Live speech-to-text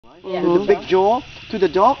With the big jaw to the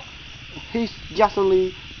dog, he's just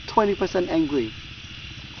only 20% angry.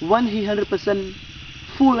 When he 100%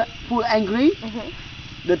 full angry,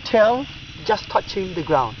 the tail just touching the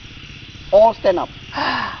ground. All stand up.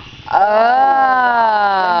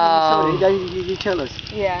 Oh. Then he tell us.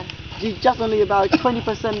 Yeah. He's just only about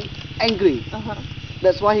 20% angry.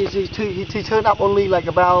 That's why he turned up only like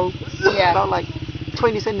about like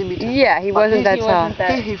 20 centimeters. Yeah, he wasn't that tall.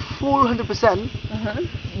 He full 100%.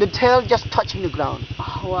 The tail just touching the ground.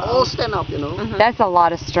 Oh, wow. All stand up, you know. That's a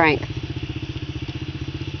lot of strength.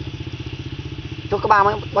 Cho các ba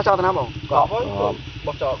bó cho tao nắm không? Có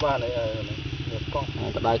bó cho ba này con.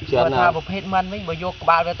 Đại chuyện nào. nào? ប្រភេទមិនវិញបើយកក្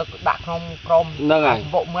បាលវាទៅដាក់ក្នុងក្រម ហ្នឹងហើយ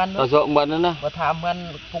បុកមិន ទៅយកមិនហ្នឹងណា បើថាមិន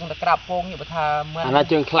ពងតែក្រាបពងបើថាមិន អាណា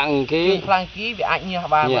ជើងខ្លាំងគេ ជើងខ្លាំងគេវាអាចញើស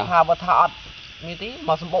បានបើថាអត់នេះទេម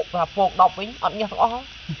កសម្បុកថាពង10វិញអត់ញើសទាំងអស់ហ្នឹ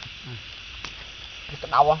ងវាក្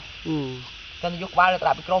តៅហ៎តែយកក្បាលទៅ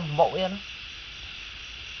ដាក់ពីក្រមសម្បុកវាណា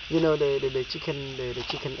You know the chicken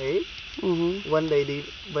egg. When they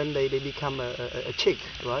become a chick,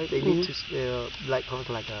 right? They need to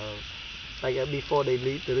before they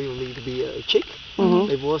really to be a chick.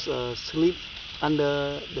 They was sleep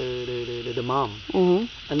under the mom.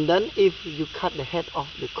 And then if you cut the head of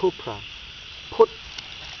the cobra, put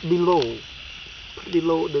below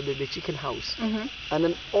the chicken house, and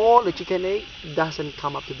then all the chicken egg doesn't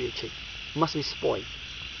come up to be a chick. Must be spoiled.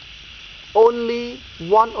 Only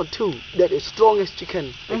one or two that is strongest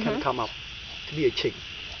chicken they can come up to be a chick.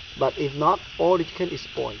 But if not, all the chicken is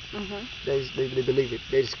spoiled. They believe it.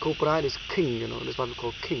 There is cobra, there is king, you know. That's what we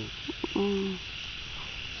call king.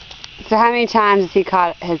 So how many times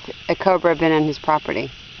has a cobra been on his property?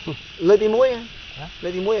 Lấy tí muối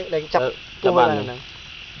like chập chập bàn này.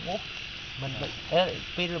 Mình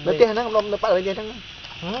Lấy tí nó không bắt lấy tí thằng.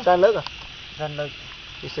 Ra lớn à? Ra lớn.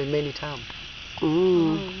 You say many times.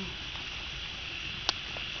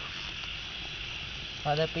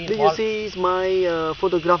 Did you see my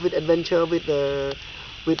photographic adventure with the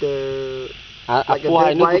like a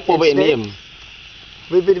dirt bike instead?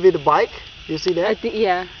 With the bike, you see that? I think,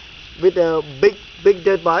 yeah. With the big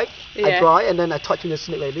dirt bike, I try and then I touch the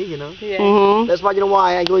snake like this, you know. That's why, you know,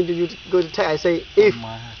 why I go to tell. I say if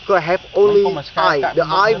I have only eye, the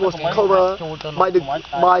eye was covered by the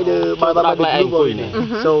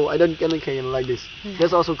blue. So I don't care like this.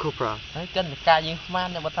 That's also cobra.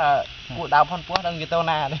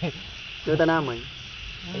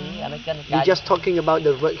 You're just talking about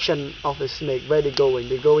the direction of the snake, where they going.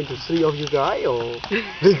 They going to three of you guys, or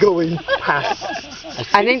they going past?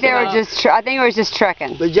 I think they were just. I think it was just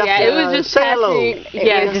trekking. They just, it was just say hello.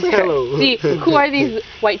 Yeah, just hello. See, who are these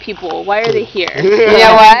white people? Why are they here? You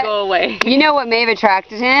know what? Go away. You know what may have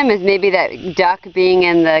attracted him is maybe that duck being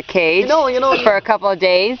in the cage for a couple of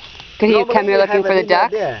days. Could he have come here looking for the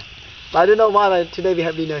duck? Yeah, but I don't know why. But today we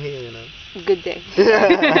have dinner here, you know. Good day.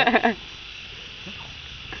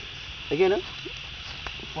 Again,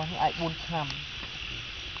 huh?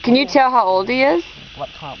 Can you tell how old he is?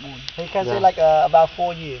 He can say like about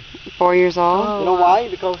 4 years. 4 years old. Oh, you know why?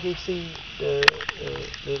 Because he see the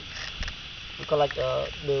like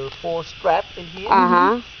the 4 strap in here.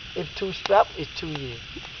 If 2 strap is 2 years.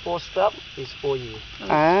 4 strap is 4 years. Oh.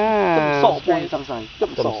 That's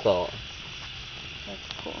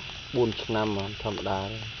cool. 4 ឆ្នាំធម្មតា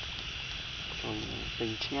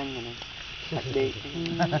ទេ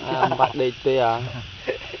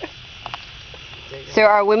So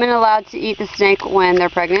are women allowed to eat the snake when they're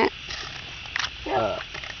pregnant?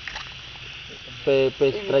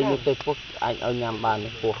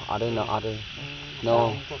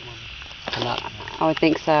 No. I would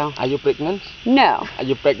think so. Are you pregnant? No. Are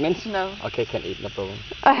you pregnant? No. Okay, can eat, no problem.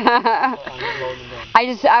 I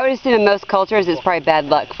would assume in most cultures it's probably bad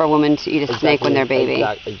luck for women to eat a snake when they're baby.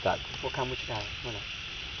 Exactly.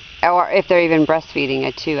 Or if they're even breastfeeding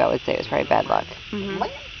it too, I would say it's probably bad luck.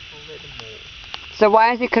 So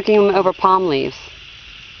why is he cooking them over palm leaves?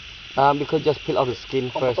 Because just peel off the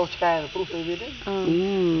skin first.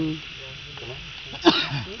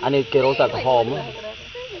 I need to get out home.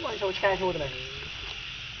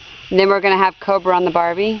 And then we're going to have cobra on the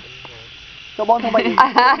Barbie? Are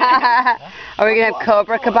we going to have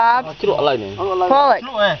cobra kebabs? Pull it.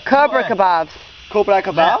 Cobra kebabs. Cobra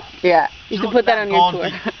kebab? Yeah. You should put that on your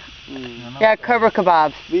tour. Yeah, cobra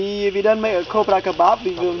kebabs. We don't make a cobra kebab.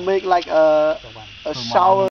 We will make like a shower.